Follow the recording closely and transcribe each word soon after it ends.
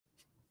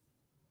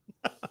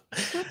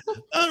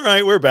All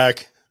right, we're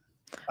back.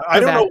 I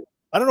We're don't back. know.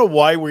 I don't know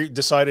why we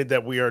decided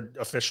that we are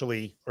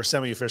officially or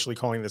semi-officially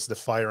calling this the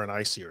Fire and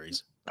Ice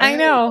series. I I have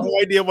know. no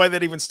idea why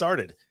that even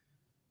started.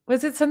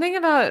 Was it something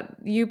about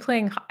you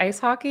playing ice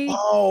hockey?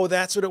 Oh,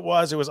 that's what it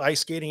was. It was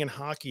ice skating and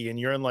hockey, and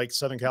you're in like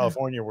Southern Oh,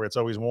 California where it's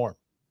always warm.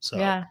 So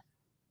yeah.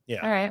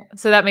 yeah, All right.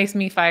 So that makes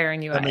me fire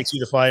and you that makes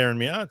you ice. the fire and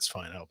me. Oh, it's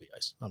fine. I'll be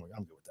ice. I'm good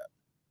with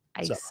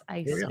that. So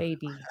Ice, here we ice, go.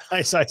 baby.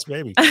 Ice, ice,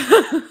 baby.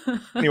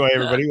 Anyway,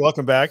 everybody,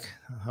 welcome back.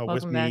 With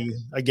Welcome back. me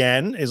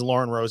again is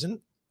Lauren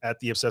Rosen at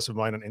The Obsessive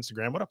Mind on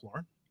Instagram. What up,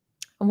 Lauren?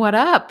 What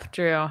up,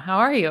 Drew? How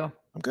are you?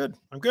 I'm good.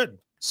 I'm good. Good.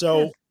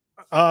 So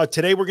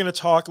today we're going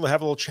to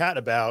have a little chat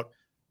about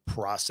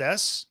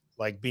process,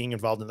 like being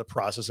involved in the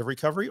process of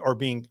recovery or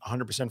being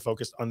 100%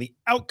 focused on the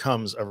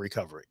outcomes of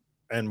recovery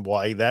and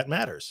why that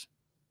matters.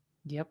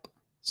 Yep.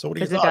 So what are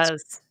your Because it thoughts?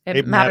 does. It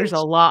It matters a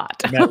matters.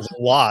 lot. It matters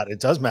a lot. It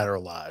does matter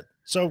a lot.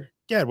 So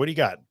yeah, what do you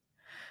got?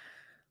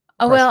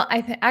 Oh, Process. well,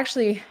 I think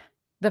actually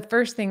the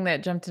first thing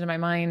that jumped into my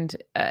mind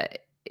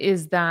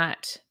is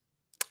that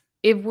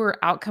if we're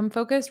outcome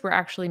focused, we're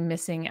actually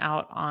missing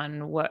out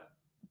on what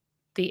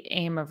the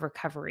aim of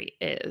recovery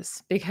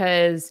is,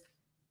 because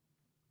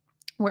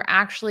we're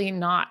actually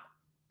not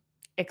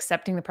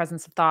accepting the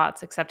presence of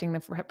thoughts, accepting the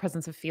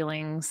presence of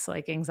feelings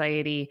like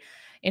anxiety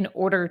in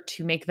order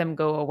to make them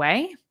go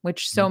away,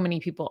 which so Mhm. many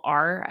people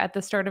are at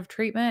the start of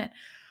treatment.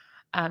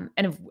 And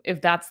if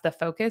that's the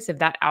focus, if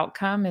that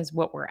outcome is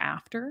what we're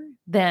after,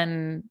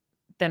 then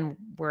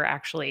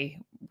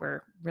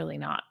we're really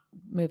not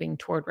moving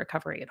toward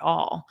recovery at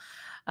all.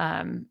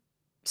 Um,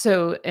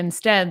 so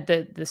instead,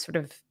 the sort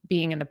of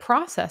being in the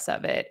process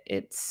of it,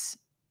 it's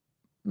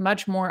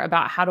much more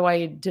about how do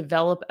I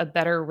develop a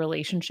better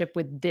relationship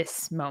with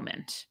this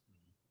moment?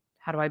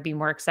 How do I be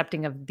more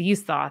accepting of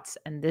these thoughts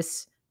and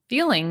this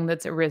feeling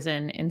that's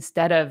arisen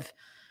instead of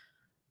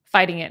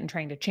fighting it and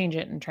trying to change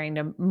it and trying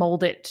to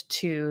mold it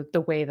to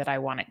the way that I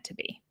want it to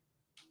be?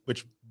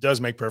 Which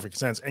does make perfect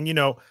sense. And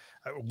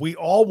we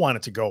all want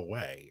it to go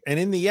away. And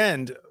in the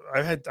end,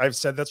 I've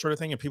said that sort of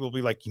thing, and people will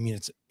be like, "You mean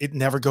it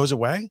never goes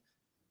away?"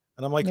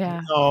 And I'm like,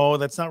 Yeah. "No,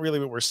 that's not really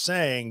what we're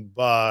saying."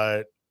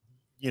 But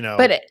you know,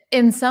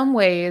 In some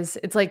ways,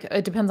 it's like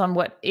it depends on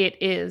what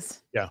it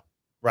is, yeah,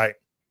 right,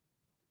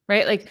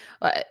 right? Like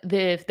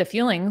the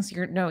feelings,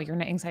 your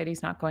anxiety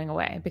is not going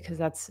away, because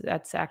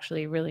that's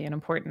actually really an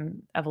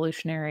important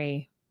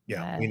evolutionary,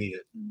 yeah, uh, we need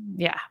it.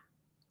 yeah.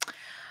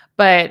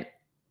 But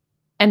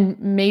and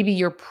maybe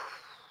your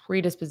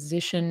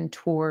predisposition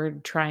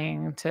toward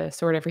trying to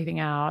sort everything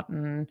out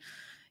and,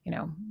 you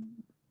know,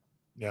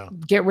 Yeah,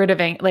 get rid of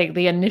like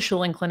the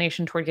initial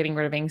inclination toward getting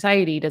rid of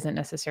anxiety doesn't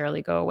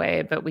necessarily go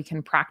away, but we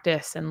can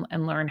practice and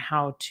learn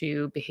how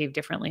to behave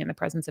differently in the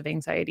presence of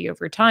anxiety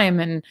over time.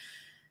 And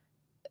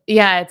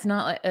yeah, it's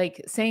not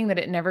like saying that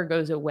it never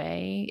goes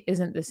away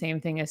isn't the same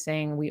thing as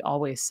saying we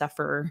always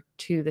suffer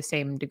to the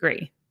same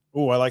degree.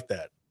 oh, I like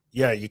that.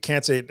 Yeah, you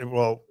can't say,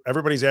 well,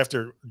 everybody's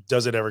after,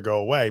 does it ever go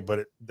away?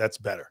 But that's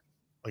better.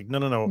 Like, no,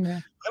 no, no. Yeah.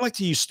 I like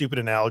to use stupid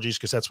analogies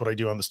because that's what I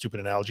do. I'm the stupid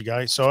analogy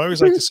guy. So I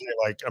always like to say,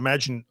 like,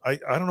 imagine, I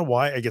don't know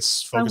why I get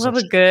I focused on love a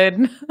shit. good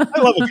I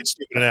love a good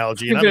stupid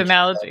analogy, and I'm stupid a chicken guy.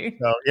 analogy.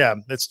 So yeah,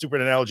 it's stupid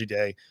analogy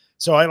day.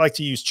 So I like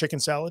to use chicken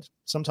salad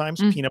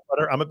sometimes, Mm, peanut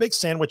butter. I'm a big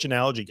sandwich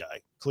analogy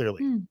guy,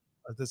 clearly. mm,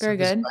 This, very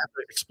this, I good. have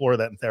to explore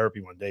that in therapy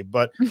one day.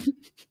 But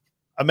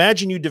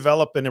imagine you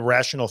develop an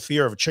irrational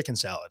fear of a chicken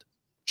salad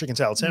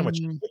sandwich,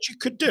 Mm, which you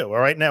could do. All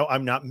right. Now,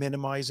 I'm not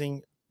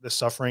minimizing the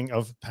suffering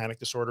of panic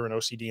disorder and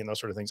OCD and those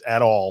sort of things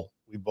at all.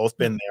 We've both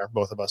yeah. been there,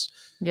 both of us.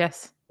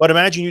 Yes. But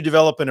imagine you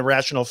develop an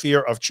irrational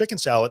fear of chicken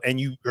salad and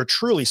you are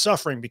truly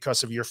suffering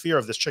because of your fear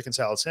of this chicken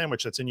salad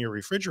sandwich that's in your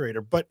refrigerator.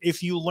 But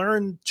if you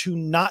learn to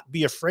not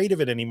be afraid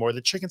of it anymore,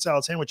 the chicken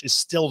salad sandwich is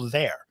still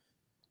there.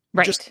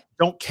 You just Right.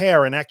 don't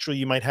care. And actually,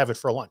 you might have it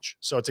for lunch.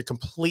 So it's a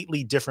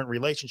completely different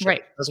relationship.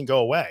 Right. It doesn't go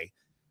away.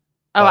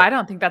 Oh, But I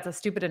don't think that's a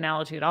stupid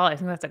analogy at all. I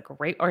think that's a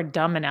great or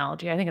dumb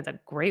analogy. I think it's a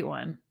great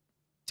one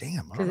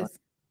damn, all because right. it's.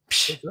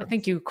 So I good.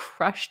 think you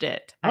crushed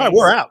it. All right,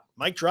 we're out.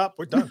 Mic drop.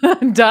 We're done.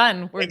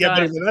 Done. We're Can't get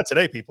better than done. that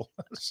today, people.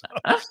 So,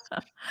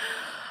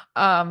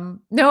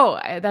 No,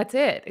 that's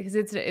it. Because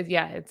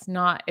yeah, it's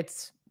not.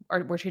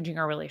 We're changing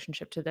our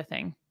relationship to the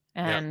thing,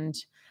 yeah. and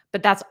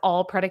but that's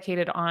all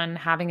predicated on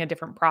having a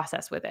different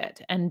process with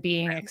it and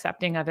being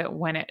accepting of it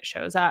when it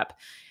shows up.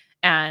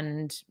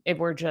 And if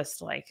we're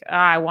just like,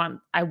 I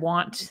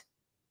want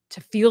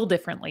to feel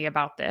differently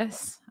about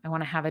this. I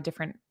want to have a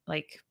different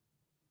like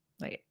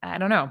I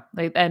don't know,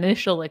 like the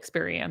initial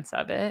experience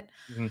of it.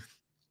 Mhm.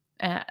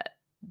 Uh,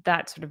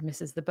 that sort of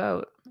misses the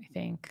boat, I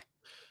think.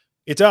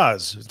 It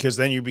does, because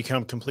then you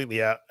become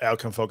completely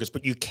outcome focused,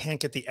 but you can't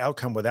get the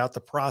outcome without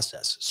the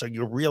process. So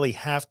you really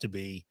have to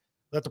be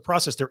without the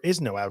process. There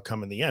is no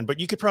outcome in the end, but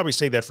you could probably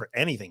say that for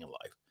anything in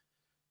life.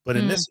 But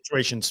in Mm, this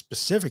situation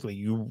specifically,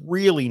 you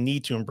really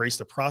need to embrace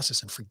the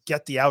process and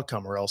forget the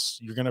outcome, or else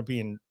you're going to be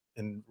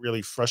in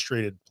really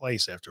frustrated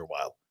place after a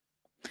while,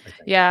 I think.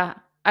 yeah.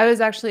 I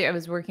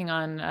was working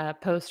on a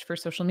post for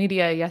social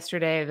media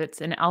yesterday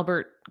that's an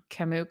Albert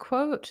Camus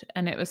quote,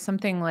 and it was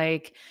something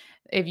like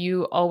if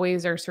you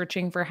always are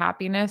searching for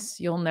happiness,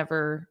 you'll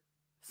never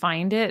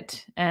find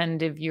it.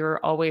 And if you're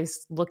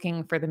always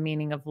looking for the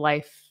meaning of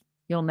life,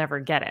 you'll never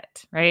get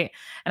it, right?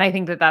 And I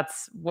think that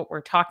that's what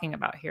we're talking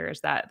about here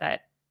is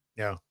that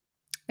Yeah.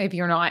 if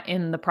you're not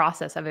in the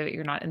process of it,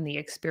 you're not in the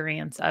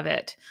experience of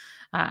it.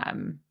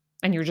 Um,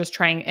 and you're just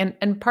trying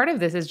and part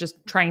of this is just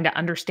trying to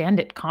understand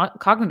it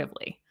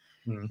cognitively.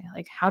 Mhm.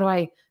 Like how do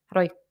I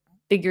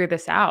figure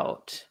this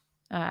out?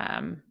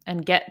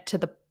 And get to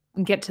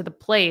the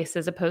place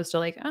as opposed to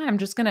like, "Oh, I'm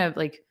just gonna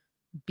like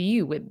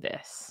be with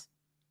this."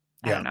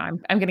 I Yeah. don't know.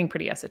 I'm getting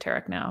pretty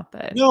esoteric now,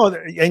 but No,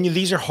 and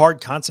these are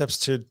hard concepts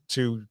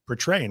to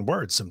portray in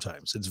words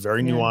sometimes. It's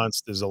very yeah.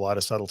 nuanced. There's a lot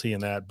of subtlety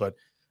in that, but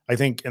I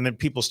think and then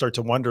people start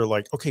to wonder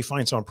like, okay,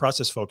 fine, so I'm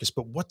process focused,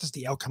 but what does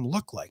the outcome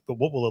look like? But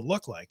what will it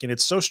look like? And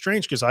it's so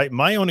strange because I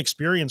my own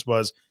experience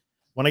was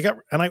when I got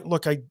and I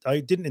look, I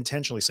didn't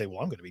intentionally say, well,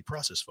 I'm going to be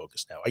process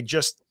focused now. I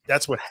just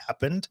that's what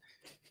happened.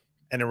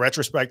 And in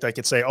retrospect, I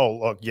could say, oh,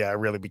 look, yeah, I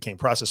really became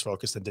process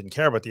focused and didn't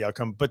care about the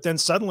outcome. But then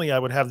suddenly I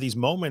would have these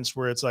moments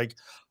where it's like,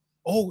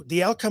 oh,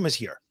 the outcome is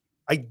here.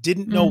 I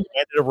didn't know Mm,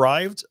 when it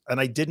arrived, and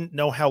I didn't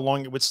know how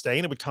long it would stay,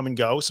 and it would come and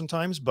go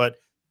sometimes, but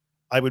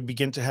I would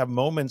begin to have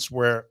moments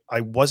where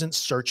I wasn't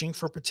searching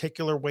for a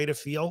particular way to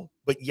feel,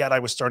 but yet I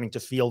was starting to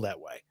feel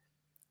that way.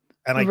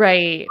 And I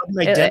right. couldn't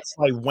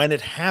identify when it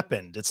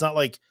happened. It's not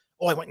like,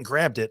 oh, I went and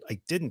grabbed it. I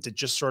didn't. It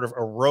just sort of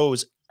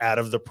arose out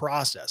of the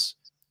process.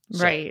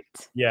 So, Right.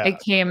 yeah, It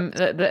came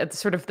the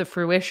sort of the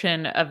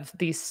fruition of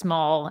these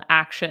small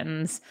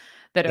actions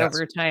that yes,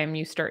 over time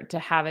you start to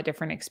have a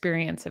different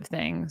experience of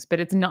things,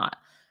 but it's not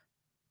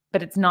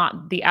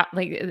the out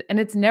like, and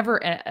it's never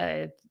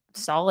a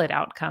solid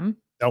outcome.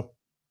 no,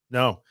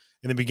 no.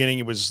 In the beginning,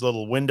 it was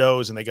little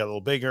windows and they got a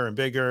little bigger and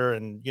bigger.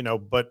 And,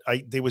 but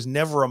there was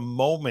never a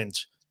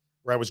moment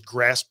where I was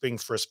grasping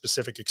for a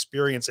specific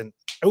experience and,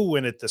 oh,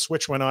 and the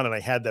switch went on and I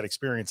had that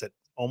experience that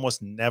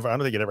almost never, I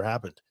don't think it ever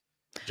happened.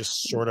 It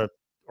just sort of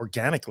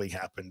organically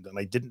happened. And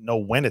I didn't know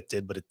when it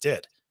did, but it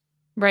did.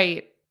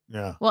 Right.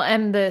 Yeah. Well,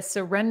 and the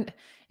surrender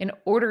in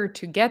order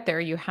to get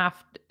there, you have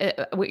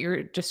what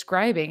you're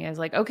describing is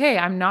like, okay,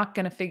 I'm not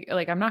going to figure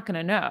like I'm not going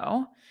to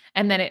know.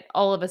 And then it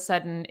all of a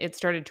sudden it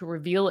started to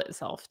reveal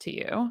itself to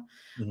you.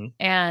 Mhm.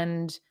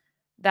 And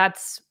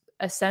that's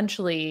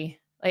essentially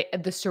like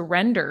the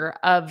surrender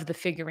of the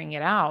figuring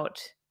it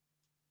out.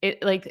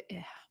 It like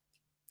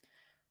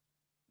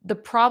the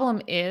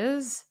problem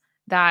is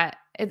that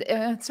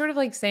it's sort of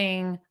like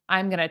saying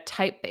I'm going to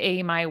type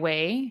A my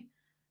way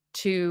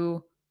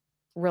to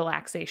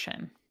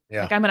relaxation.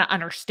 Like Yeah. I'm going to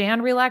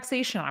understand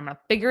relaxation, I'm going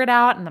to figure it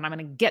out, and then I'm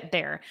going to get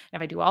there.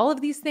 And if I do all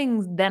of these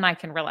things, then I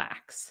can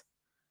relax.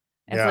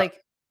 And it's Yeah.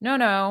 like, no,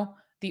 no.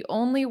 The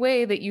only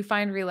way that you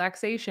find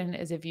relaxation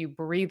is if you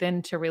breathe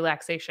into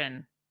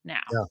relaxation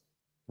now. Yeah.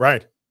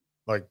 Right.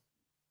 Like,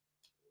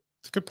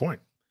 it's a good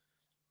point.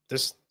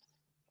 This,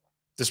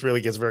 this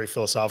really gets very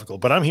philosophical,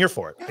 but I'm here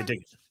for it. I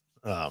dig it.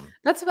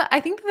 That's what I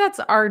think that's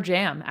our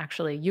jam,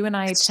 actually. You and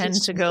I It's so tend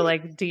to go smooth.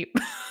 like deep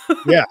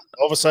Yeah,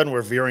 all of a sudden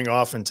we're veering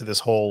off into this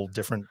whole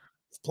different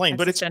plane,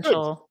 but it's good.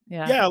 existential.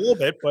 Yeah. Yeah, a little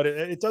bit, but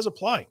it does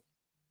apply.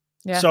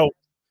 Yeah. So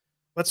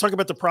let's talk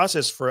about the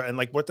process for and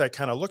like what that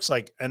kind of looks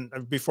like. And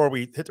before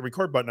we hit the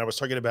record button, I was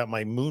talking about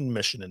my moon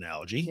mission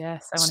analogy.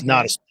 Yes. I want It's to hear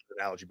not a it. stupid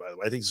analogy, by the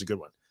way. I think it's a good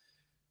one.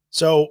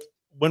 So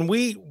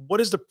what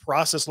does the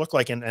process look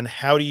like and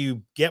how do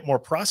you get more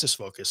process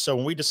focus? So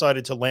when we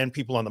decided to land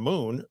people on the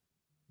moon,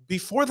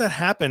 before that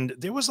happened,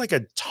 there was like a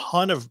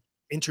ton of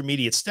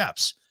intermediate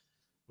steps.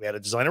 We had to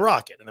design a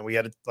rocket and then we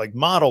had to like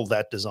model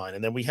that design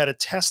and then we had to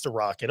test the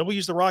rocket and we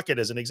use the rocket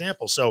as an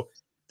example. So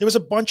there was a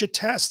bunch of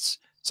tests.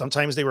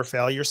 Sometimes they were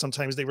failures,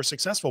 sometimes they were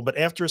successful, but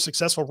after a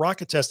successful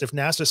rocket test, if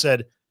NASA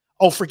said,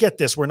 oh, forget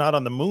this, we're not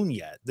on the moon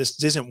yet,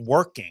 this isn't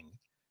working,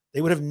 they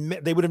would have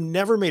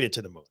never made it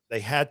to the moon. They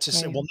had to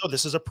say, Right. well, no,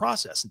 this is a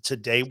process and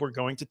today we're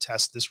going to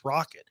test this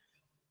rocket,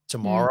 Mm.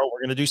 tomorrow we're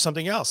going to do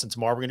something else, and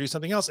tomorrow we're going to do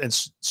something else, and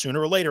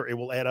sooner or later it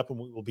will add up and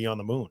we will be on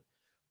the moon.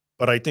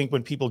 But I think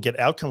when people get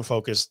outcome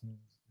focused,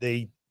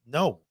 they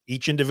know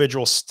each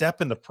individual step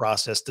in the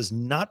process does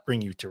not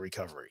bring you to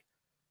recovery.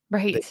 They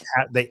Right.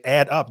 they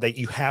add up.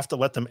 You have to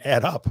let them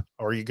add up,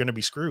 or you're going to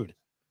be screwed.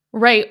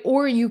 Right,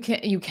 or you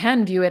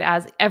can view it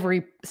as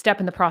every step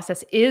in the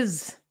process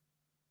is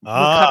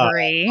Ah, by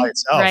recovery,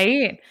 itself.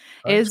 right?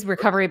 That's Is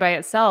recovery by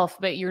itself,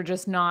 but you're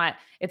just not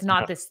it's yeah,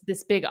 not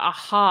this big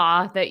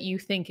aha that you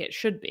think it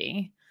should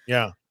be.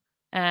 yeah.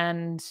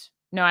 And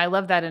no, I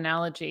love that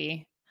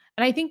analogy.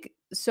 And I think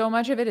so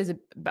much of it is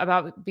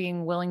about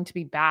being willing to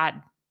be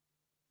bad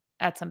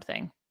at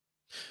something.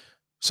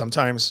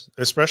 Sometimes,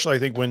 especially I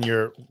think when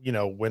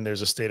when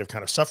there's a state of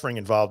kind of suffering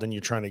involved and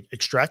you're trying to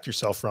extract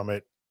yourself from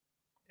it,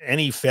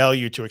 any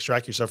failure to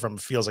extract yourself from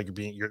it feels like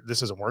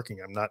this isn't working.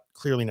 I'm not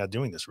clearly not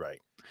doing this right.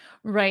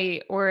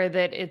 Right, or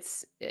that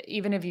it's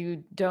even if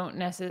you don't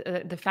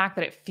necessarily the fact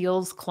that it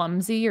feels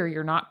clumsy or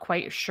you're not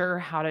quite sure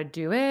how to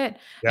do it, and it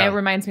Yeah.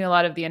 reminds me a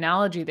lot of the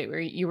analogy that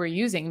you were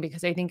using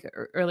because I think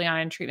early on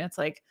in treatment, it's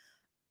like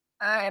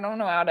I don't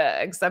know how to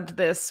accept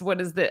this.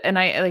 What is the, and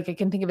I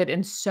can think of it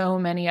in so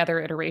many other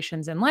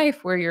iterations in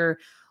life where you're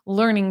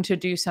learning to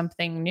do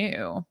something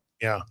new.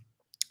 Yeah.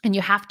 And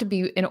you have to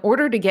be, in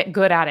order to get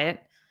good at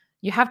it,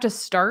 you have to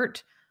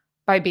start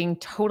by being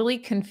totally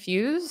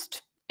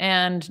confused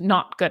and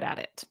not good at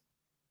it.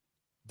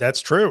 That's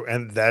true.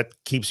 And that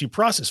keeps you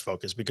process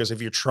focused because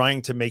if you're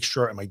trying to make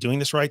sure, am I doing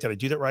this right? Did I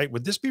do that right?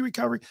 Would this be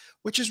recovery?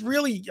 Which is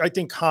really, I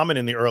think, common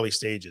in the early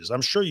stages.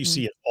 I'm sure you Mm.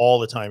 see it all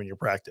the time in your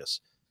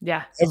practice.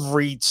 Yes.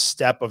 Every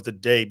step of the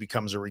day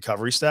becomes a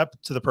recovery step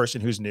to the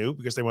person who's new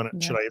because they want to,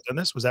 Yeah. should I have done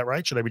this? Was that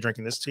right? Should I be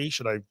drinking this tea?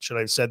 Should I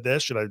have said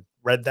this? Should I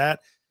read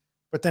that?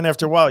 But then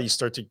after a while, you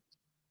start to,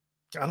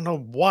 I don't know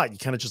what, you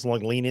kind of just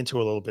like lean into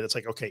it a little bit. It's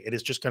like, okay, it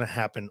is just going to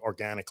happen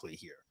organically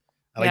here.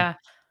 And Yeah.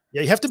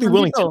 yeah, you have to be Some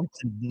willing people,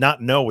 to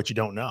not know what you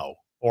don't know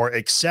or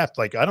accept,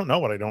 like, I don't know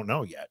what I don't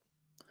know yet.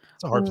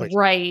 It's a hard place.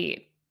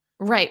 right.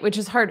 Right. Which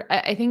is hard.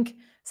 I think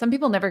some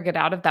people never get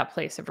out of that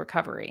place of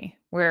recovery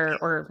where,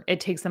 or it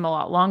takes them a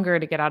lot longer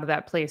to get out of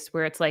that place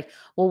where it's like,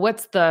 well,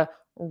 what's the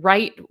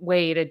right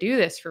way to do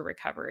this for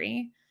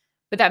recovery?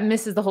 But that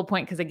misses the whole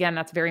point because, again,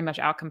 that's very much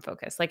outcome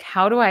focused. Like,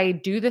 how do I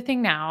do the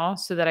thing now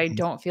so that I Mhm.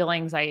 don't feel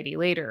anxiety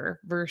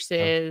later Yeah.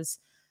 versus,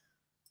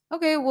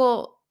 okay,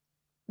 well,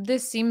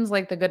 this seems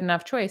like the good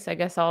enough choice. I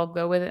guess I'll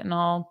go with it and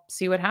I'll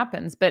see what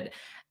happens. But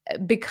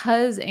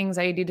because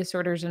anxiety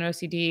disorders and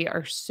OCD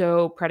are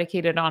so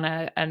predicated on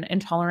an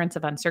intolerance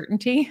of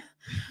uncertainty,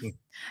 Mhm.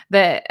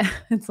 that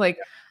it's like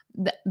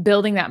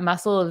building that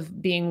muscle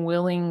of being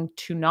willing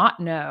to not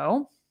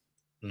know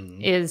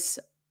Mhm. is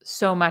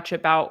so much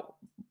about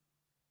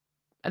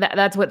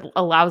that's what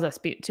allows us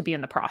to be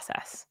in the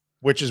process.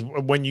 Which is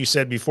when you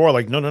said before,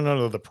 like, no, no, no,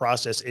 no, the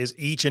process is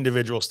each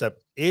individual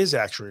step is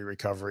actually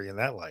recovery in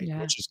that light,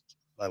 Yeah. which is,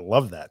 I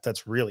love that.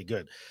 That's really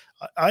good.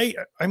 I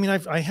mean,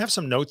 I have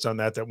some notes on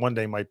that one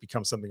day might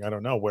become something I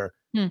don't know where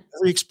Hmm.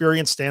 every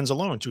experience stands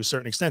alone to a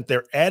certain extent.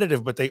 They're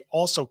additive, but they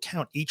also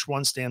count. Each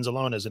one stands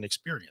alone as an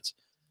experience.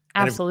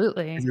 And if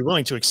Absolutely. you're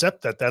willing to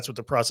accept that that's what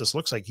the process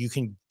looks like, you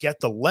can get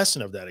the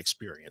lesson of that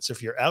experience.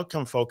 If you're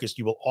outcome focused,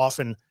 you will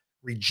often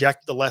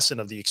reject the lesson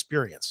of the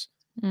experience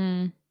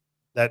Mm.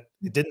 that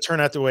it didn't turn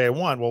out the way I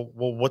want. Well,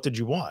 what did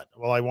you want?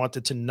 Well, I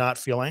wanted to not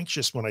feel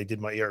anxious when I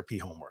did my ERP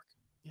homework.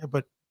 Yeah,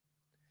 but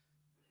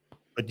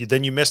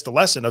then you missed the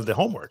lesson of the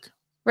homework.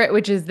 Right,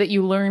 which is that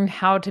you learned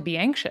how to be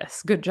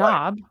anxious. Good Right.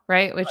 job,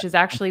 right? Which is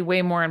Right. actually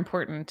way more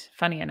important,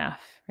 funny enough,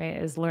 right?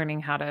 Is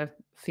learning how to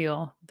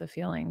feel the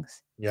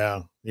feelings.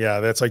 Yeah.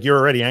 Yeah. That's like you're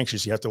already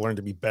anxious. You have to learn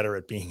to be better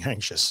at being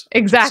anxious, which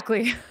is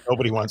Exactly.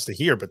 nobody wants to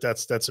hear, but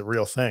that's a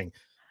real thing.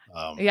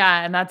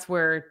 Yeah, and that's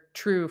where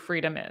true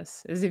freedom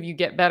is if you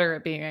get better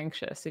at being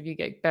anxious, if you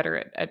get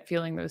better at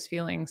feeling those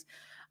feelings.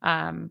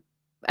 Um,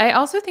 I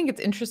also think it's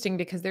interesting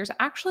because there's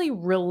actually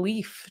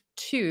relief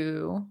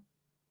too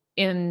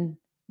in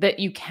that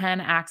you can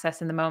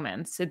access in the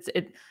moments.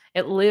 It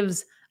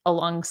lives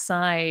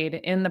alongside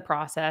in the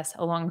process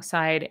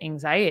alongside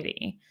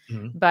anxiety.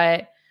 Mhm.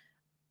 But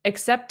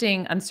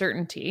accepting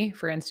uncertainty,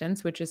 for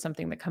instance, which is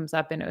something that comes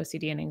up in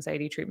OCD and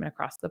anxiety treatment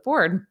across the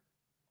board,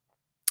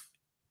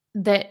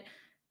 that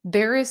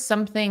there is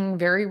something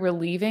very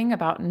relieving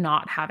about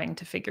not having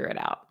to figure it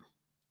out.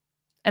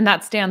 And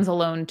that stands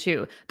alone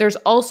too. There's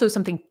also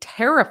something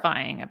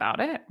terrifying about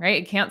it,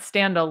 right? It can't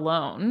stand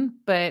alone,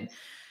 but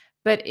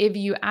if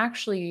you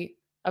actually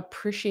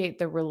appreciate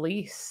the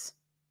release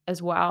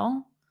as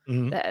well,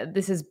 Mhm.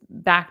 this is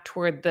back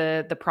toward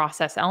the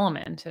process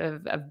element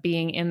of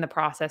being in the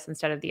process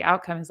instead of the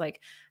outcome is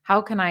like,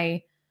 how can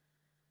I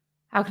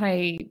how can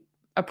I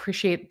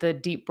appreciate the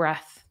deep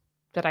breath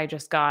that I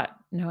just got,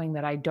 knowing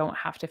that I don't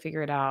have to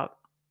figure it out?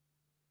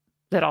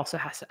 That also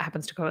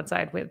happens to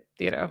coincide with,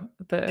 the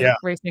Yeah.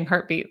 racing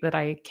heartbeat that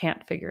I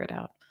can't figure it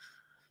out.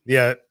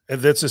 Yeah.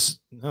 And that's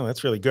just, no,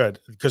 that's really good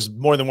because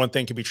more than one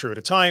thing can be true at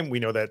a time. We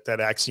know that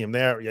axiom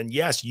there. And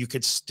yes, you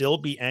could still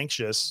be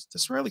anxious.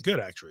 That's really good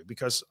actually,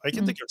 because I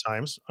can Mm, think of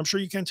times, I'm sure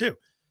you can too,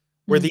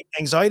 where mm, the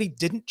anxiety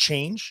didn't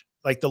change,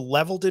 like the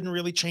level didn't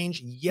really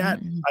change, yet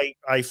mm.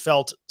 I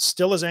felt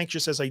still as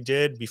anxious as I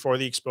did before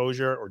the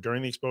exposure or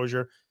during the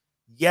exposure,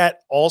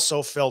 yet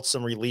also felt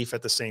some relief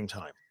at the same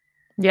time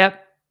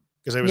Yep,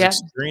 because I was yep.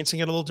 experiencing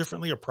it a little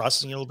differently or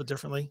processing it a little bit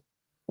differently.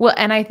 Well,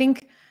 and I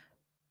think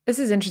this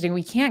is interesting.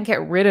 We can't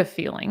get rid of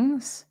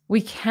feelings.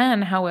 We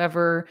can,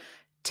 however,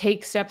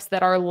 take steps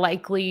that are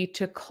likely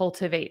to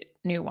cultivate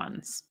new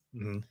ones,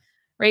 Mhm.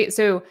 right?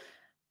 So,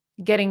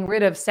 getting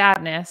rid of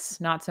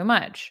sadness, not so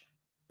much.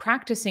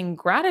 Practicing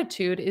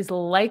gratitude is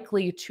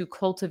likely to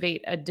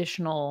cultivate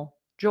additional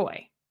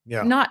joy.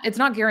 Yeah. Not it's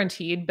not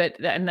guaranteed, but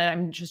and then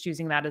I'm just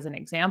using that as an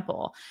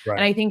example. And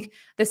Right. I think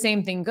the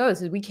same thing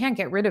goes is we can't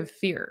get rid of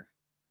fear.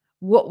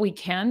 What we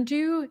can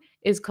do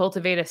is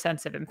cultivate a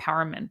sense of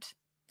empowerment.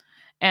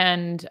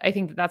 And I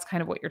think that that's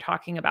kind of what you're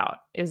talking about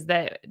is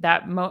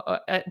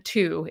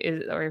two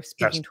is, or Yes.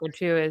 speaking toward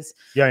two is,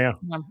 Yeah.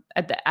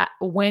 Yeah.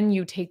 when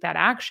you take that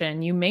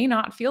action, you may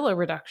not feel a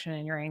reduction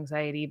in your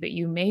anxiety, but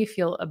you may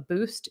feel a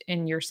boost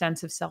in your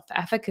sense of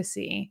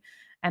self-efficacy,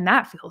 and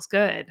that feels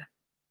good.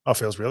 Oh,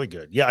 feels really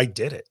good. Yeah, I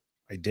did it.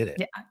 I did it.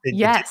 Yeah. It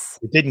Yes.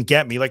 it didn't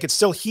get me, like, it's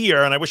still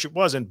here, and I wish it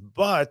wasn't,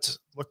 but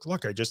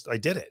look, I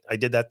did it. I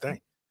did that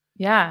thing.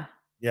 Yeah.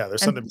 Yeah,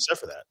 there's something to be And said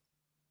for that.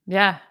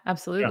 yeah, Yeah,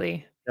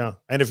 absolutely. yeah,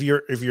 and if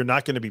you're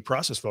not gonna be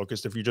process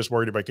focused, if you're just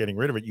worried about getting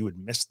rid of it, you would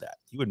miss that.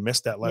 You would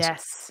miss that lesson.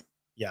 Yes.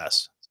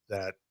 Yes,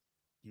 that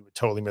you would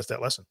totally miss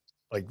that lesson.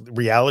 Like,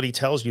 reality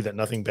tells you that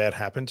nothing bad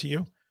happened to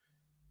you,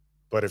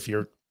 but if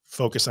you're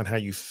focused on how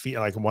you feel,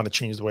 like, "I wanna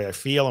change the way I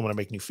feel, I wanna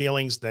make new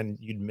feelings," then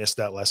you'd miss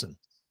that lesson,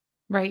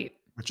 Right.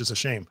 which is a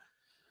shame.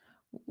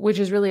 Which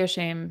is really a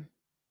shame.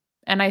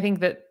 And I think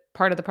that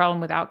part of the problem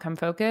with outcome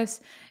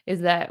focus is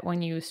that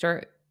when you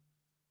start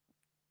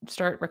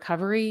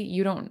recovery,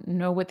 you don't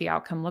know what the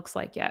outcome looks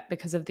like yet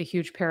because of the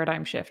huge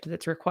paradigm shift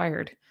that's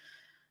required,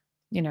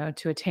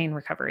 to attain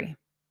recovery,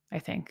 I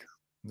think.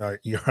 No,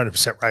 you're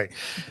 100% right.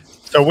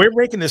 So we're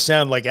making this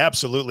sound like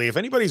absolutely if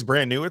anybody's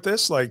brand new at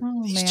this, like,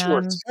 Oh, these 2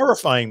 are man.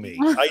 terrifying me.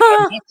 I'm not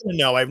gonna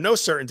know. I have no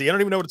certainty. I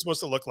don't even know what it's supposed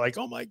to look like.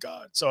 Oh my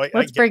god. So I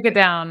Let's get break it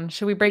down.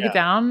 Should we break yeah. it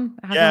down?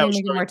 How can Yeah, we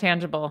make it more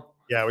tangible?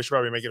 we should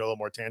probably make it a little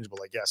more tangible,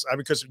 I guess.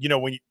 Because,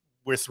 when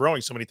we're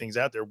throwing so many things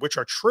out there, which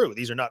are true.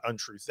 These are not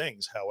untrue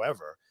things.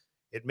 However,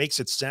 it makes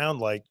it sound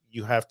like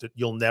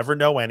you'll never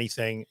know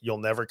anything. You'll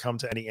never come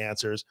to any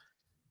answers.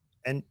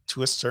 And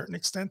to a certain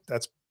extent,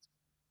 that's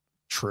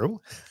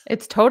true.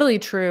 It's totally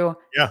true.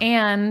 Yeah.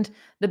 And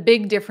the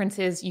big difference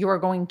is you are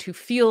going to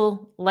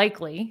feel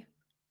likely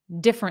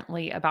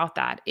differently about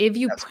that. If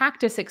you Yes.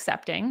 practice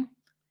accepting,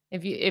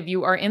 if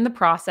you are in the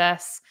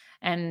process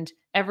and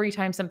every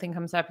time something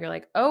comes up you're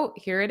like, "Oh,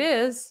 here it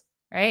is."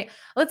 Right?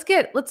 Let's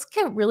get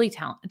really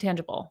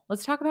tangible.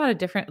 Let's talk about a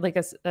different like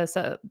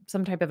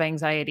some type of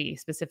anxiety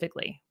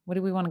specifically. What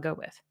do we want to go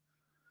with?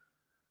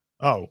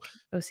 Oh,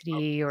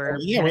 OCD oh, or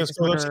yeah, panic let's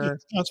go. Let's see. disorder?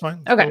 That's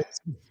fine. Let's Okay.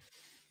 go.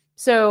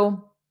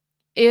 So,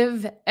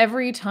 if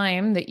every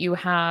time that you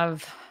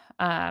have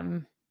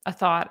a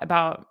thought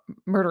about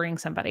murdering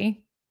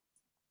somebody,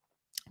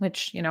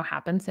 which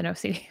happens in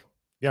OCD,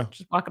 Yeah.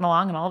 just walking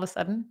along and all of a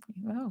sudden,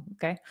 oh,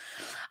 okay.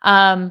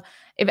 Um,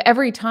 if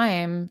every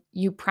time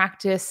you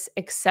practice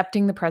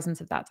accepting the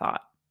presence of that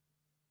thought,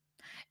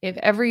 if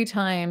every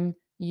time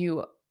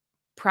you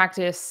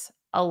practice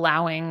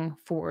allowing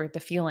for the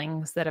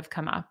feelings that have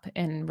come up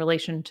in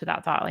relation to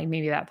that thought, like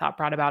maybe that thought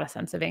brought about a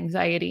sense of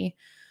anxiety,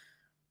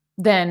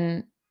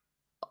 then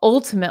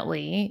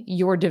ultimately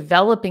you're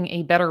developing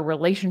a better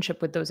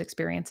relationship with those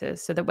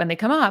experiences so that when they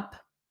come up,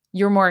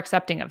 you're more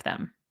accepting of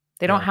them.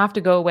 They don't Yeah. have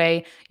to go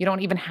away. You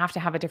don't even have to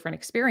have a different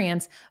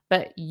experience,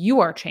 but you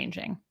are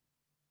changing.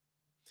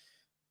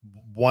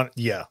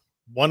 Yeah.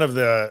 One of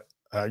the,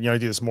 I do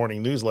this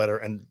morning newsletter,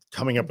 and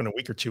coming up Mhm. in a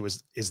week or two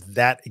is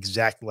that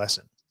exact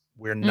lesson.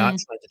 We're not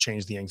Mm, trying to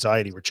change the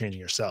anxiety, we're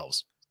changing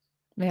ourselves.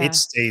 It yeah.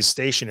 stays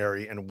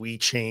stationary and we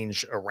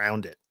change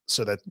around it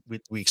so that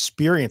we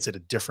experience it a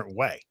different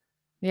way.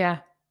 Yeah.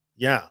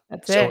 Yeah.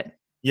 That's So it.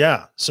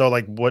 yeah. So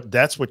like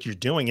that's what you're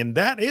doing. And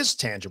that is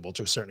tangible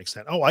to a certain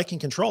extent. Oh, I can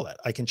control that.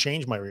 I can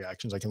change my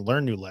reactions. I can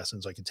learn new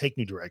lessons. I can take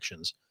new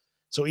directions.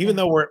 So even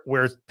Yeah. though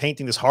we're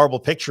painting this horrible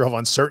picture of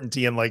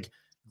uncertainty and like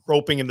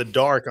groping in the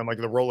dark on like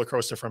the roller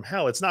coaster from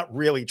hell, it's not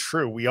really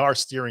true. We are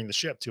steering the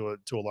ship to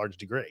a large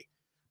degree.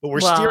 But we're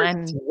Well, steering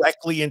and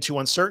directly into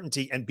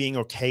uncertainty and being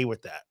okay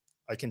with that.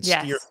 I can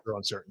steer yes. through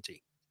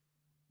uncertainty.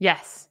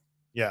 Yes.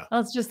 Yeah. Well,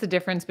 it's just the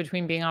difference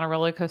between being on a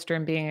roller coaster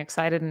and being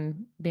excited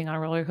and being on a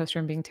roller coaster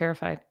and being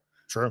terrified.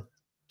 True.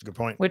 It's a good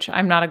point. Which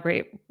I'm not a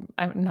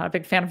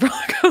big fan of roller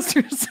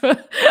coasters. So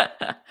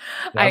Yeah,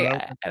 I don't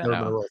never been a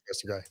know. roller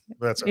coaster guy,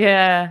 but that's all right.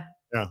 Yeah.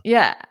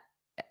 Yeah.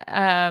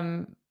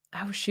 Yeah.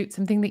 Oh, shoot,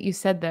 something that you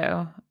said,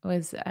 though,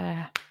 was,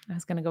 I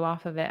was gonna go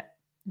off of it,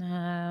 but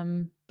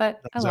I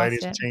Anxiety lost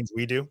is a it. change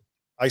we do.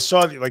 I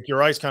saw like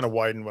your eyes kind of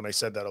widened when I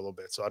said that a little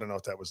bit. So I don't know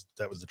if that was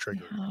the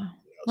trigger or not. Yeah.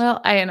 Who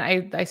knows?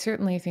 Well, I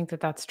certainly think that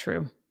that's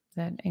true,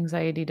 that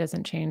anxiety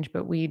doesn't change,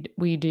 but we do,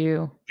 We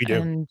do.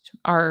 and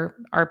our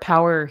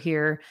power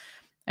here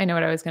I know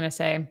what I was gonna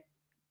say.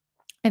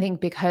 I think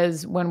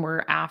because when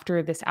we're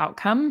after this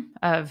outcome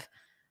of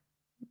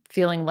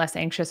feeling less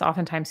anxious,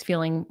 oftentimes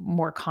feeling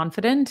more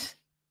confident,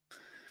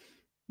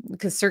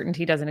 because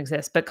certainty doesn't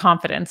exist, but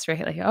confidence,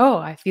 right? Like, oh,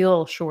 I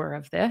feel sure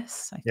of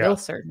this. I Yeah. feel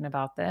certain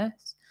about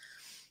this.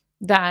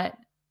 That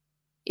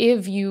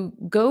if you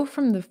go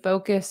from the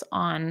focus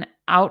on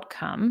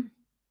outcome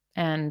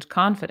and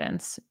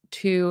confidence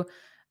to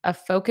a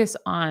focus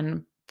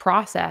on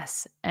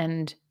process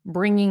and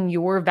bringing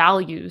your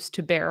values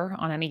to bear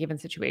on any given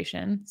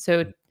situation.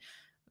 So Mm.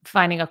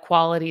 finding a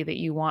quality that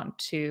you want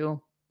to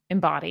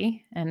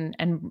embody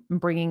and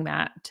bringing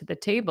that to the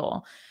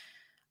table.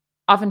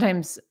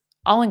 Oftentimes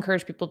I'll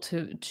encourage people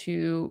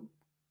to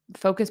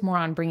focus more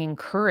on bringing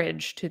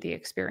courage to the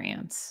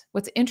experience.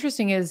 What's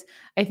interesting is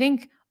I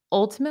think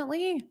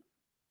ultimately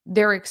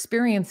they're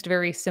experienced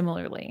very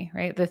similarly,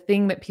 right? The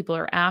thing that people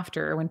are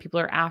after when people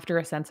are after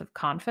a sense of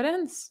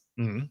confidence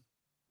Mhm.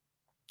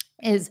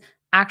 is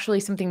actually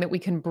something that we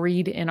can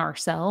breed in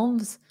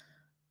ourselves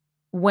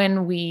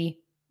when we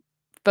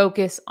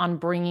focus on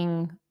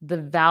bringing the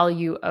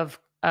value of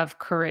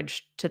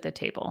courage to the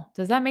table.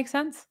 Does that make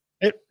sense?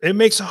 It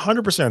makes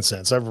 100%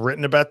 sense. I've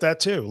written about that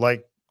too.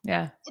 Like,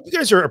 Yeah. you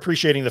guys are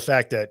appreciating the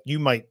fact that you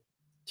might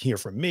hear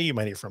from me, you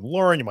might hear from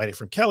Lauren, you might hear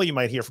from Kelly, you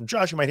might hear from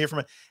Josh, you might hear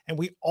from, and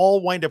we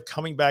all wind up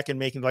coming back and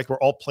making like we're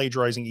all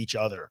plagiarizing each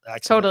other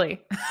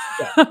accidentally. Totally.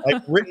 Yeah,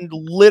 I've written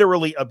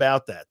literally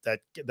about that.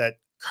 That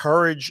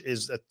courage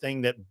is a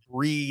thing that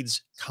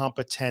breeds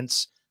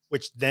competence,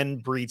 which then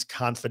breeds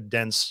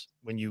confidence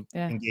when you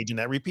Yeah. engage in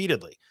that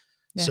repeatedly.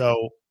 Yeah.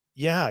 So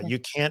yeah, Yeah. you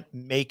can't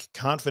make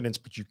confidence,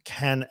 but you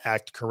can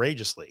act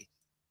courageously.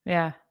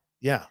 Yeah.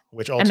 Yeah,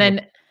 which And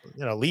ultimately,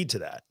 then lead to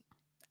that.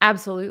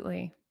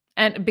 absolutely.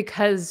 And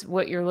because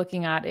what you're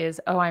looking at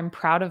is, "Oh, I'm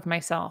proud of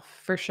myself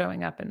for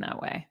showing up in that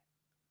way."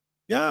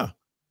 Yeah.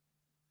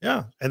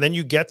 Yeah, and then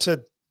you get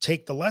to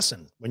take the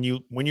lesson when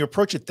you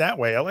approach it that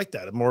way. I like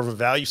that, more of a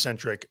value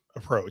centric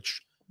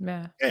approach.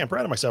 Yeah. Hey, I'm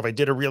proud of myself. I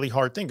did a really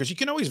hard thing because you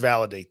can always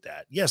validate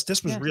that. Yes,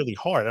 this was Yeah. really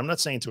hard. I'm not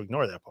saying to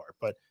ignore that part,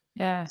 but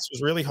Yeah. this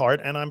was really hard,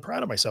 and I'm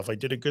proud of myself. I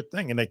did a good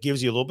thing, and that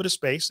gives you a little bit of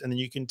space, and then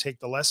you can take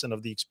the lesson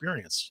of the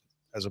experience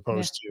as Yeah.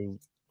 opposed to,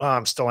 oh,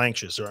 I'm still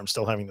anxious or I'm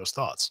still having those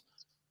thoughts.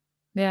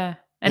 Yeah.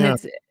 And Yeah,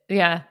 it's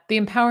yeah, the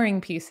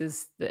empowering piece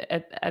is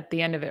at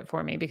the end of it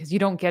for me because you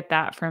don't get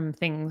that from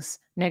things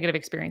negative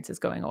experiences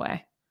going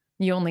away.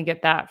 You only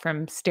get that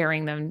from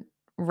staring them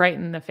right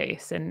in the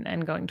face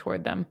and going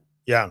toward them.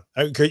 yeah.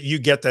 You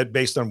get that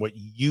based on what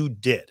you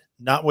did,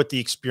 not what the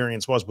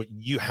experience was, but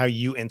how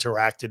you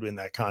interacted in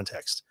that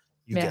context.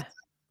 You get Yeah.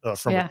 that,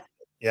 from what Yeah. you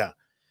did. Yeah.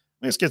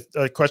 Let's get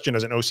a question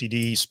as an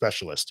OCD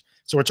specialist.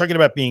 So we're talking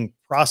about being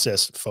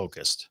process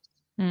focused.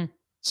 Mm.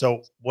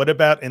 So what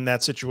about in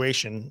that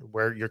situation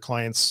where your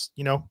clients,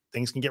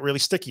 things can get really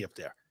sticky up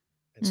there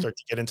and Mm. start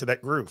to get into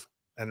that groove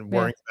and Yeah.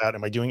 worrying about,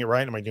 am I doing it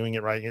right? Am I doing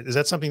it right? Is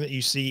that something that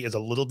you see is a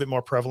little bit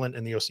more prevalent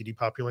in the OCD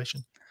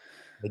population?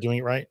 Am I doing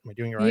it right? Am I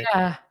doing it right?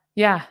 Yeah.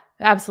 Yeah.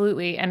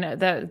 Absolutely. And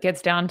that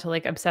gets down to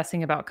like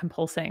obsessing about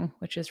compulsing,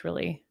 which is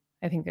really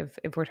I think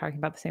if we're talking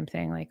about the same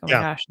thing, like, oh my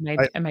Yeah. gosh,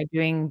 I, am I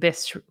doing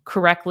this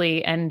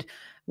correctly? And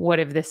what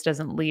if this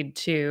doesn't lead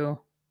to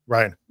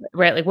right.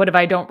 right, like, what if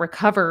I don't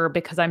recover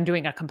because I'm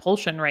doing a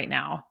compulsion right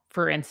now,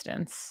 for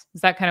instance? Is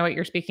that kinda what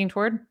you're speaking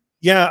toward?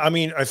 Yeah. I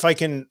mean, if I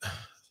can,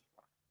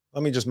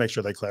 let me just make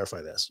sure they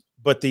clarify this.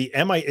 But the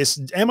am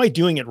I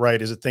doing it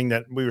right is a thing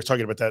that we were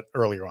talking about that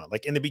earlier on.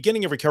 Like in the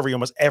beginning of recovery,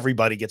 almost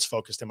everybody gets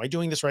focused. Am I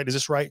doing this right? Is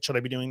this right? Should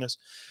I be doing this?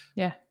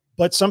 Yeah.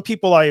 But some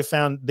people I have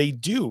found they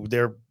do.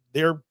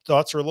 Their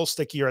thoughts are a little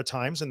stickier at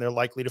times, and they're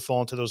likely to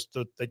fall into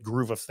that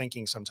groove of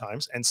thinking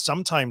sometimes. And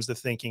sometimes the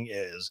thinking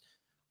is,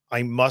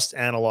 I must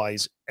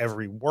analyze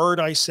every word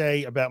I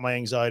say about my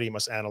anxiety. I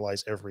must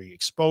analyze every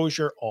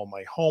exposure, all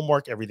my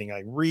homework, everything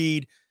I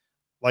read.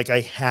 Like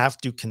I have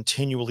to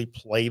continually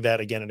play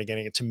that again and again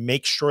and again to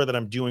make sure that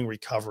I'm doing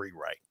recovery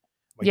right.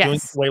 Am I doing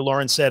it Yes. the way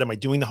Lauren said? Am I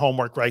doing the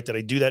homework right? Did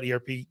I do that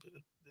ERP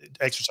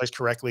exercise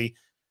correctly?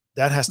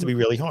 That has to Y be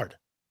really hard.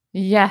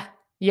 yeah.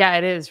 Yeah,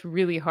 it is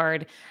really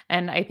hard,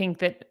 and I think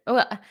that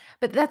but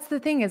that's the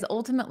thing is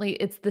ultimately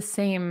it's the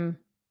same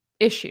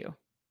issue,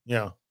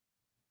 Yeah.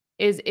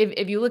 is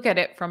if you look at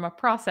it from a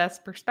process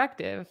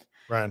perspective,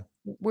 Right.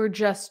 we're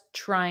just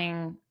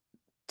trying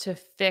to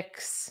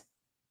fix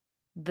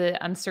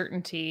the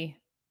uncertainty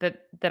that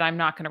I'm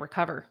not gonna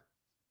recover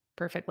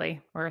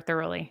perfectly or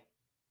thoroughly.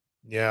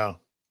 Yeah.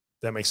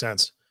 That makes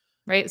sense.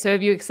 Right? So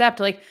if you accept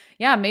like,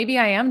 yeah, maybe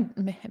I'm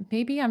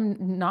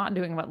not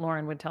doing what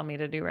Lauren would tell me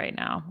to do right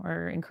now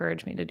or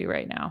encourage me to do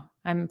right now.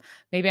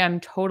 Maybe I'm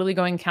totally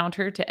going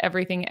counter to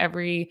everything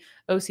every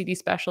OCD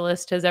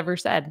specialist has ever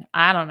said.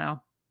 I don't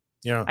know.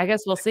 Yeah. I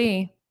guess we'll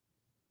see.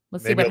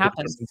 Let's see Maybe what I'll do it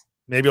happens. different.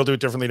 Maybe I'll do it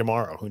differently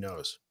tomorrow. Who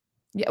knows?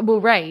 Yeah,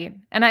 well, right.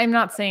 And I'm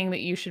not saying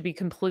that you should be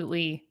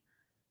completely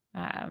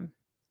um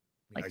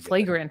Yeah, like I get that.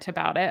 flagrant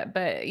about it,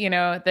 but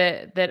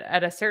that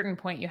at a certain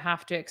point you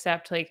have to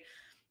accept like,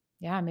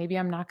 yeah, maybe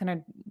I'm not going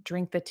to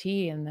drink the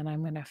tea and then I'm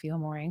going to feel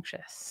more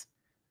anxious.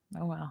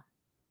 Oh, well.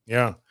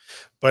 Yeah.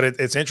 But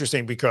it's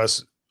interesting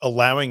because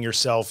allowing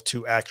yourself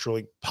to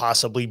actually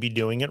possibly be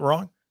doing it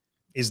wrong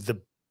is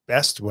the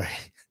best way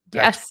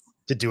actually Yes.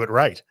 to do it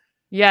right.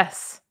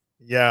 Yes.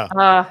 Yeah.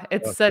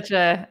 It's Uh, such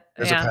a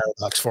there's a yeah.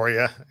 paradox for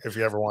you if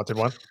you ever wanted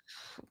one.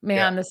 Yeah.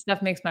 Man, this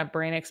stuff makes my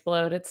brain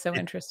explode. It's so It,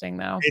 interesting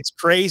though. it's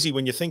crazy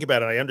when you think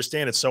about it. I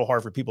understand it's so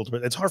hard for people to,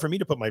 but it's hard for me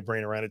to put my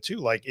brain around it too.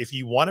 Like if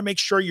you want to make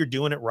sure you're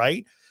doing it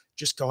right,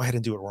 just go ahead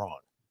and do it wrong.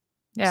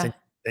 'Cause Yeah,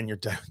 then you're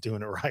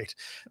doing it right.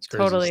 It's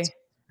crazy. totally.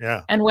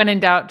 Yeah. And when in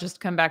doubt, just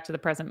come back to the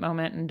present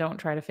moment and don't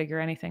try to figure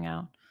anything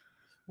out.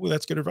 Well,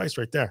 that's good advice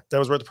right there. That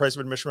was worth the price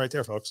of admission right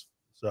there, folks.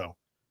 So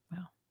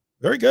Wow.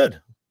 very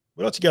good.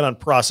 What else you got on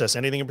process?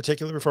 Anything in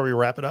particular before we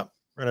wrap it up?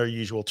 We're at our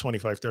usual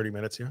 25, 30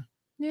 minutes here.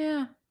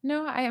 Yeah.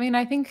 No, I mean,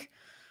 I think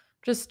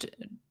just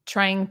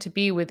trying to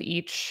be with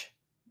each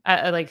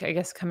like I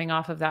guess coming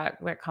off of that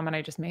comment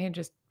I just made,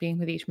 just being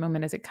with each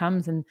moment as it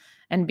comes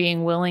and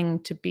being willing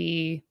to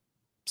be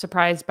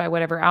surprised by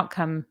whatever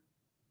outcome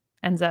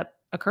ends up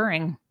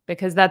occurring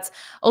because that's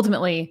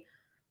ultimately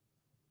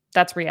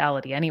that's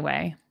reality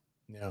anyway.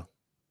 Yeah.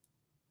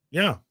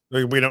 Yeah.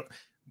 We don't.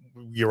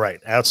 you're right.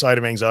 Outside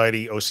of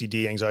anxiety,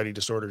 OCD, anxiety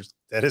disorders,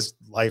 that is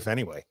life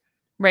anyway.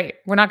 Right.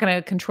 We're not going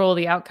to control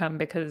the outcome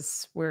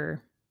because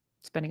we're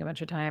spending a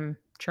bunch of time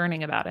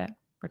churning about it.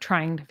 We're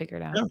trying to figure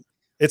it out. Yeah.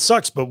 It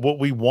sucks, but what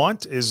we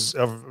want is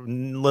of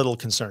little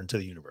concern to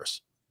the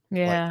universe, like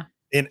Yeah.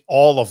 in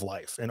all of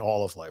life,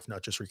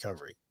 not just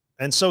recovery.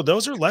 And so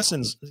those are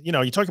lessons,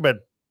 you talk about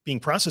being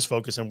process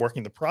focused and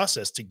working the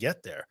process to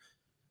get there.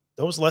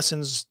 Those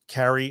lessons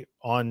carry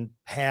on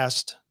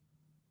past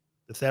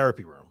the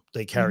therapy room.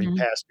 They carry Mhm.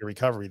 past your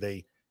recovery.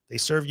 They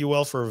serve you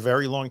well for a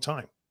very long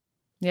time.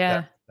 That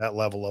Yeah. that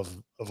level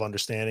of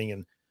understanding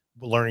and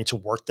learning to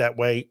work that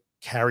way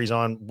carries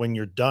on when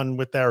you're done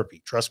with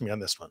therapy. Trust me on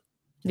this one.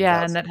 You can Yeah,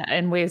 vouch and for that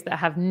in ways that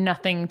have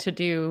nothing to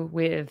do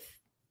with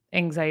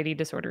anxiety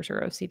disorders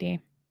or OCD. it.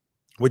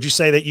 Would you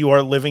say that you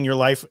are living your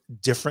life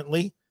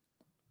differently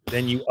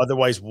than you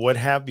otherwise would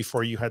have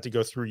before you had to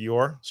go through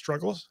your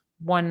struggles?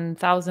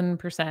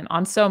 1000%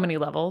 on so many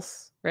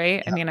levels,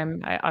 right? I Yeah.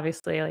 mean, I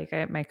obviously like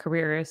my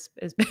career is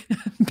Yeah,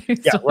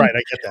 based on right.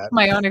 I get that.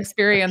 my own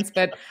experience,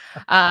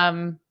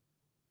 um,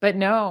 but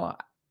no,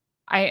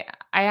 I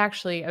I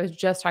was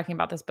just talking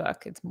about this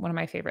book. It's one of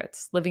my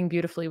favorites, Living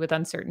Beautifully with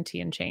Uncertainty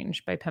and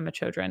Change by Pema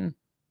Chodron.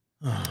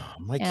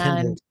 My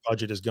Kindle And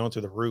budget is going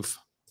through the roof.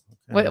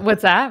 Okay.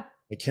 what's that?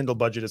 The Kindle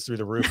budget is through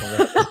the roof. I'm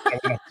gonna finish that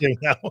one up too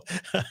now.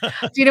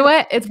 Do you know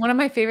what? It's one of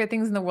my favorite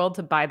things in the world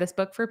to buy this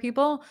book for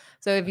people.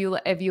 So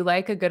if you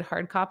like a good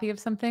hard copy of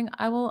something,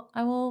 I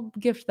will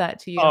gift that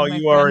to you, Oh, my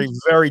you are a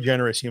friend. very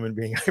generous human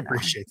being. I Yeah,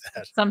 appreciate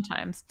that.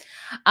 sometimes.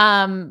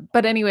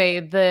 But anyway,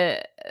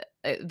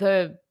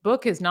 the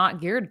book is not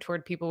geared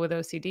toward people with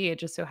OCD. It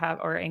just so have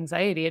or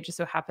anxiety. It just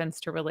so happens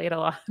to relate a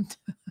lot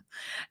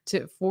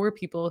to for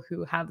people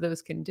who have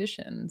those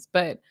conditions.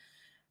 But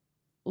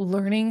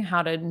learning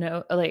how to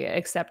know like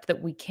accept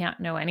that we can't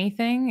know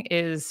anything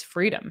is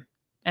freedom.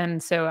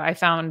 And so I've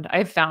found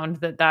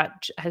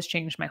that has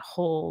changed my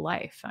whole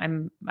life.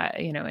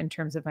 In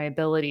terms of my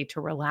ability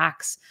to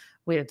relax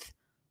with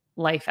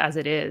life as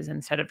it is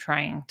instead of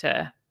trying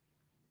to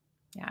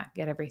get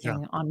Yeah.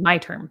 everything on my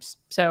terms.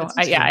 So It's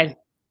I yeah, interesting. I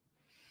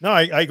No,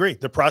 I agree.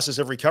 The process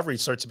of recovery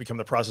starts to become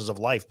the process of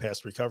life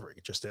past recovery.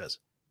 It just is.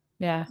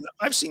 yeah.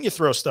 I've seen you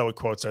throw stoic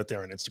quotes out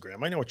there on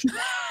Instagram. I know what you're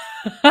doing.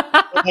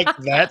 Like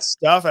that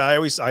stuff.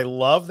 I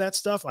love that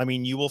stuff. I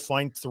mean, you will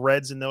find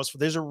threads in those.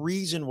 There's a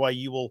reason why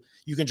you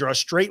can draw a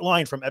straight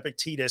line from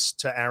Epictetus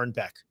to Aaron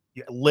Beck.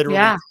 You literally.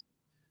 Yeah,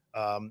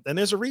 And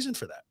there's a reason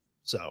for that.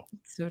 So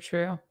so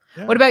true.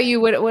 What yeah. about you?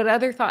 What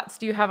other thoughts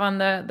do you have on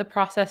the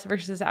process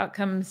versus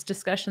outcomes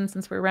discussion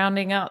since we're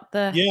rounding out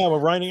the Yeah. Well,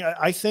 writing,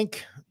 I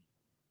think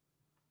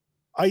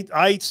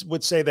I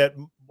would say that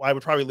I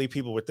would probably leave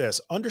people with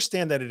this.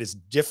 Understand that it is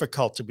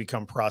difficult to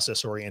become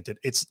process oriented.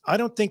 I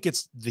don't think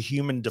it's the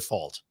human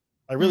default.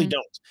 I really Mm,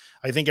 don't.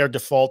 I think our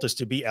default is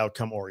to be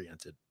outcome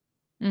oriented.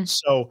 mm,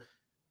 So,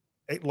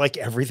 like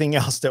everything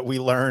else that we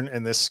learn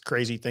and this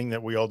crazy thing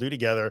that we all do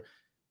together,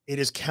 it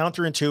is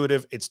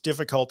counterintuitive. It's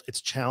difficult.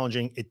 It's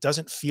challenging. It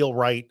doesn't feel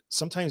right.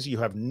 Sometimes you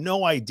have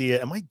no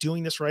idea. Am I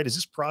doing this right? Is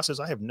this process?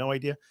 I have no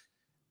idea.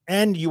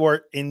 And you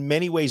are in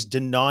many ways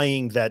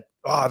denying that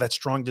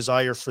strong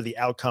desire for the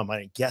outcome.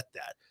 I get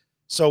that.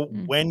 So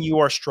mm. when you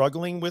are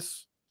struggling with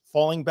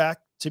falling back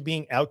to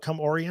being outcome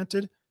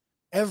oriented,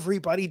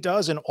 everybody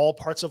does in all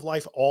parts of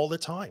life all the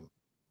time.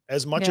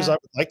 As much as Yeah, I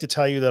would like to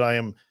tell you that I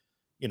am,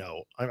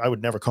 I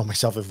would never call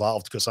myself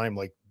evolved because I'm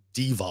like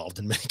devolved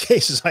in many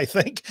cases, I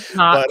think.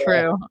 not But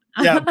true.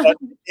 yeah, but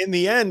in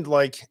the end,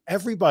 like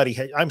everybody,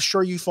 I'm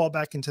sure you fall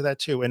back into that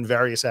too in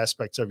various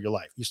aspects of your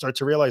life. You start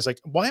to realize, like,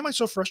 why am I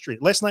so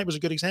frustrated? Last night was a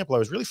good example. I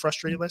was really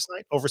frustrated last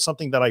night over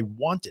something that I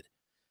wanted.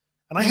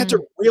 And I had to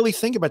Mm, really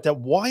think about that.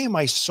 Why am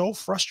I so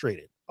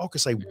frustrated? Oh,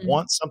 because I mm,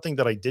 want something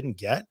that I didn't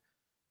get.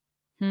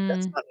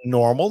 That's mm. not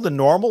normal. The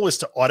normal is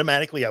to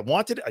automatically, I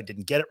wanted it. I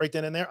didn't get it right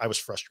then and there. I was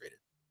frustrated.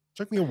 It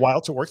took me a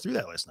while to work through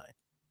that last night.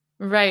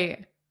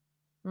 Right,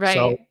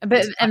 So right. But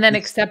it's not, and then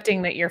it's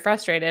accepting that you're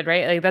frustrated,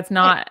 right? Like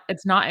right.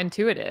 it's not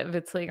intuitive.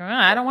 It's like,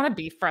 I don't want to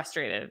be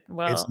frustrated." It's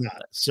Well,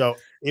 not. So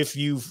if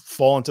you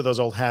fall into those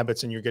old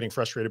habits and you're getting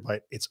frustrated by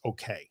it, it's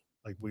okay.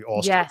 Like we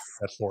all struggle yes.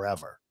 with that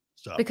forever.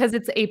 So Because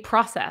it's a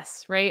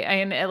process, right?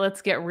 And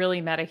let's get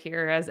really meta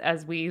here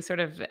as we sort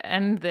of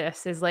end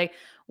this is like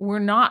we're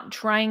not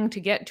trying to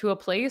get to a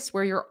place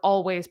where you're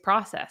always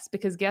processed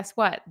because guess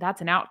what?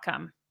 That's an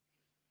outcome.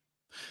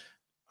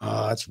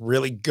 that's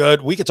really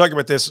good. We could talk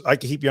about this. I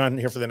could keep you on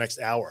here for the next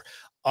hour.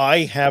 I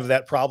have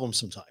that problem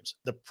sometimes.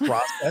 The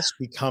process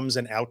becomes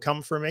an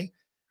outcome for me.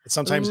 It's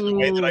sometimes in the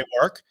way that Ooh, I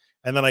work,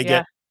 and then I yeah.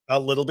 get a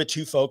little bit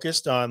too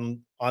focused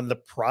on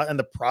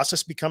the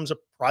process becomes a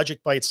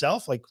project by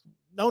itself. Like,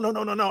 no, no,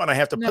 no, no, no. And I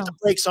have to put the No.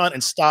 brakes on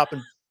and stop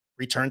and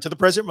return to the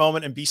present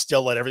moment and be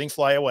still, let everything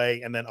fly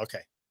away. And then,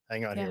 okay,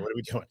 hang on here. Yeah. What are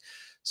we doing?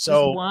 Just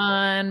So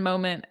one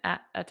moment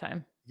at a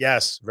time.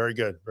 yes, very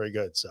good. Very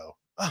good. So,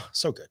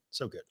 so good.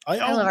 So good. I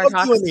I love our love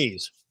doing talks.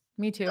 these.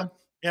 Me Yeah. too.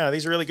 Yeah,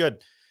 these are really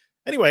good.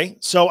 Anyway,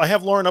 so I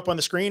have Lauren up on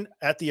the screen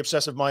at the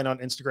Obsessive Mind on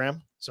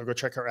Instagram. So go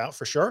check her out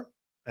for sure.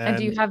 And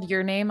do you And have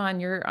your name on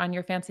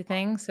your fancy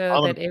thing so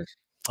I'm gonna that if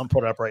I'm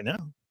put it up right now.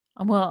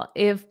 Well,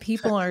 if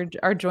people are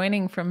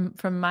joining from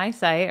my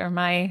site or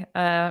my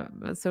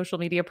social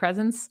media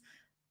presence,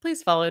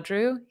 please follow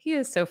Drew. He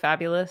is so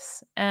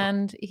fabulous,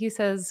 and he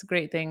says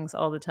great things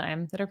all the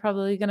time that are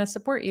probably going to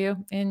support you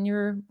in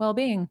your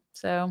well-being.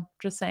 So,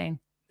 just saying.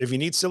 If you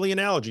need silly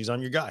analogies,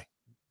 I'm your guy.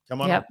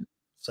 Come on over. Yep.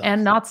 So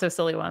And not so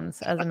silly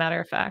ones, as a matter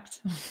of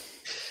fact.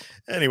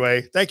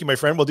 anyway, thank you, my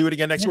friend. We'll do it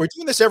again next Yeah. week. We're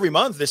doing this every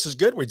month. This is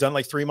good. We've done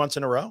like 3 months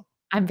in a row.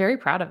 I'm very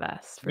proud of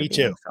us for Me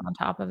too. being so on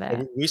top of So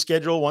it. we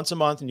schedule once a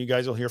month, and you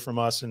guys will hear from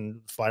us.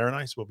 And Fire and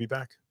Ice, we'll be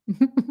back.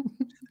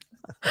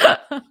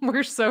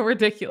 We're so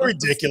ridiculous.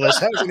 Ridiculous.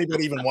 How is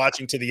anybody even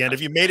watching to the end?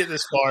 If you made it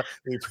this far,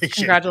 we appreciate it.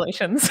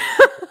 Congratulations.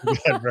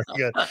 Good, very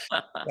good.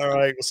 All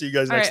right. We'll see you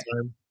guys All next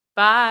right. time.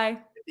 Bye.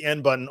 Hit the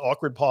end button.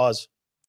 Awkward pause.